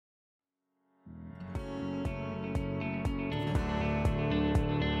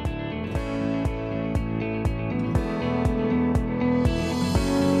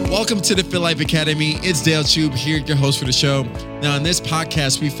Welcome to the Fit Life Academy. It's Dale Chube here, your host for the show. Now, in this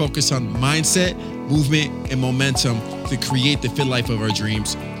podcast, we focus on mindset, movement, and momentum to create the fit life of our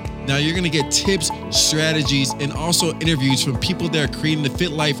dreams. Now, you're going to get tips, strategies, and also interviews from people that are creating the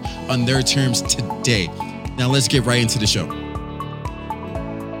fit life on their terms today. Now, let's get right into the show.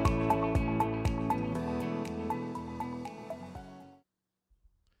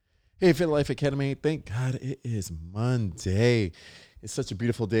 Hey, Fit Life Academy. Thank God it is Monday. It's such a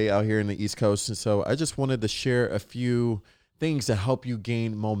beautiful day out here in the East Coast. And so I just wanted to share a few things to help you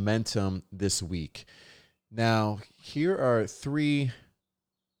gain momentum this week. Now, here are 3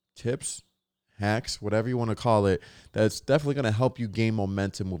 tips, hacks, whatever you want to call it, that's definitely going to help you gain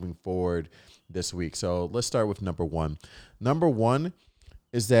momentum moving forward this week. So let's start with number 1. Number 1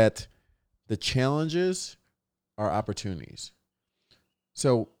 is that the challenges are opportunities.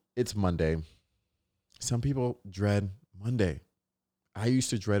 So it's Monday. Some people dread Monday. I used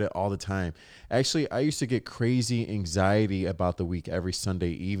to dread it all the time. Actually, I used to get crazy anxiety about the week every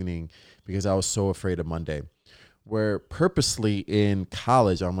Sunday evening because I was so afraid of Monday. Where purposely in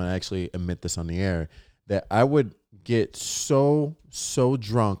college, I'm going to actually admit this on the air, that I would get so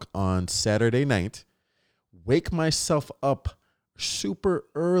drunk on Saturday night, wake myself up super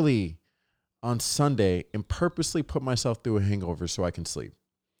early on Sunday, and purposely put myself through a hangover so I can sleep.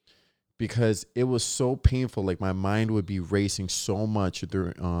 Because it was so painful, like my mind would be racing so much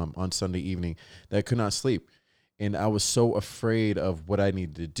on Sunday evening that I could not sleep. And I was so afraid of what I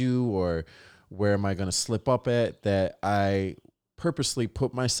needed to do or where am I going to slip up at, that I purposely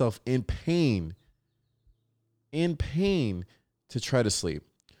put myself in pain to try to sleep.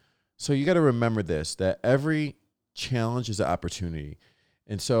 So you got to remember this, that every challenge is an opportunity.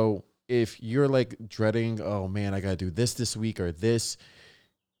 And so if you're like dreading, oh man, I got to do this week or this,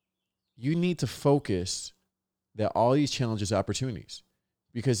 you need to focus that all these challenges are opportunities.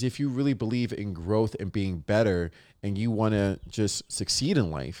 Because if you really believe in growth and being better and you want to just succeed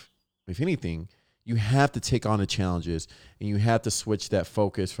in life, if anything, you have to take on the challenges and you have to switch that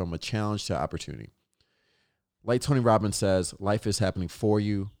focus from a challenge to opportunity. Like Tony Robbins says, life is happening for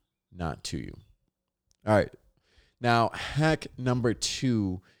you, not to you. All right. Now, hack number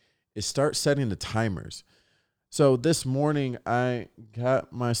 2 is start setting the timers. So this morning, I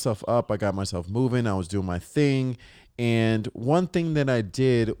got myself up, I got myself moving, I was doing my thing. And one thing that I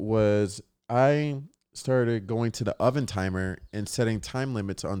did was I started going to the oven timer and setting time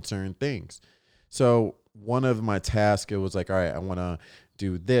limits on certain things. So one of my tasks, it was like, all right, I want to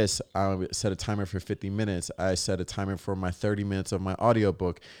do this. I set a timer for 50 minutes. I set a timer for my 30 minutes of my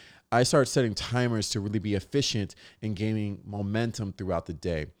audiobook. I started setting timers to really be efficient in gaining momentum throughout the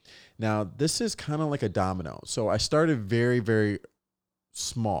day. Now, this is kind of like a domino. So I started very, very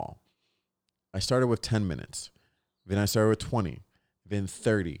small. I started with 10 minutes. Then I started with 20, then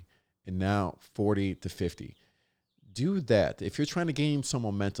 30, and now 40 to 50. Do that. If you're trying to gain some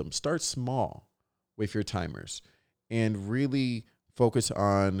momentum, start small with your timers and really focus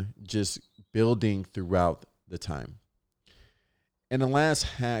on just building throughout the time. And the last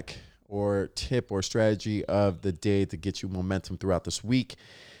hack or tip or strategy of the day to get you momentum throughout this week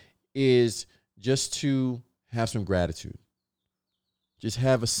is just to have some gratitude. Just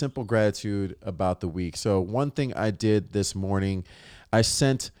have a simple gratitude about the week. So one thing I did this morning, I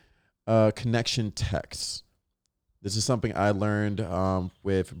sent a connection text. This is something I learned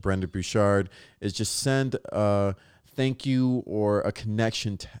with Brenda Bouchard, is just send a thank you or a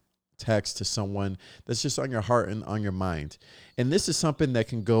connection text to someone that's just on your heart and on your mind. And this is something that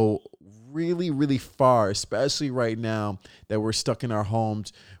can go really, really far, especially right now that we're stuck in our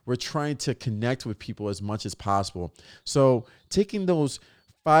homes. We're trying to connect with people as much as possible. So taking those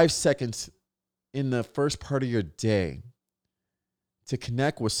 5 seconds in the first part of your day to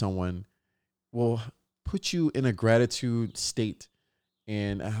connect with someone will put you in a gratitude state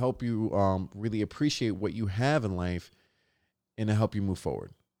and help you really appreciate what you have in life and to help you move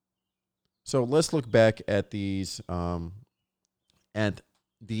forward. So let's look back at these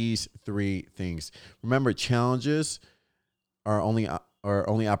 3 things. Remember, challenges are only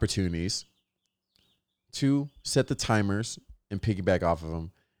opportunities. 2, set the timers and piggyback off of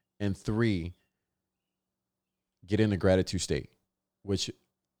them. And 3, get in a gratitude state, which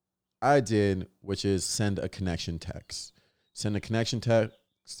I did, which is send a connection text. Send a connection text.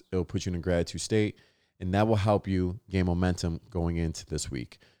 It'll put you in a gratitude state, and that will help you gain momentum going into this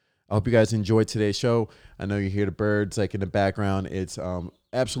week. I hope you guys enjoyed today's show. I know you hear the birds like in the background. It's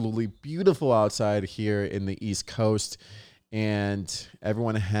absolutely beautiful outside here in the East Coast. And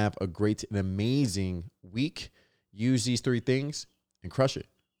everyone have a great and amazing week. Use these 3 things and crush it.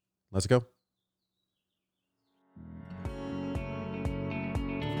 Let's go.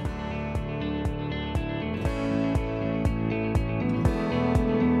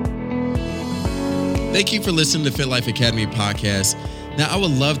 Thank you for listening to Fit Life Academy podcast. Now, I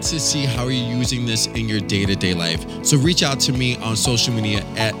would love to see how you're using this in your day-to-day life. So reach out to me on social media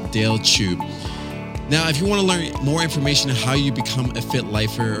at Dale Chew. Now, if you want to learn more information on how you become a fit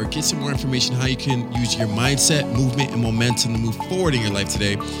lifer or get some more information how you can use your mindset, movement, and momentum to move forward in your life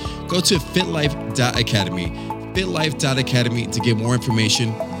today, go to fitlife.academy, fitlife.academy to get more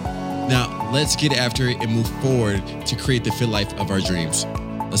information. Now, let's get after it and move forward to create the fit life of our dreams.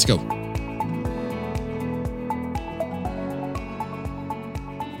 Let's go.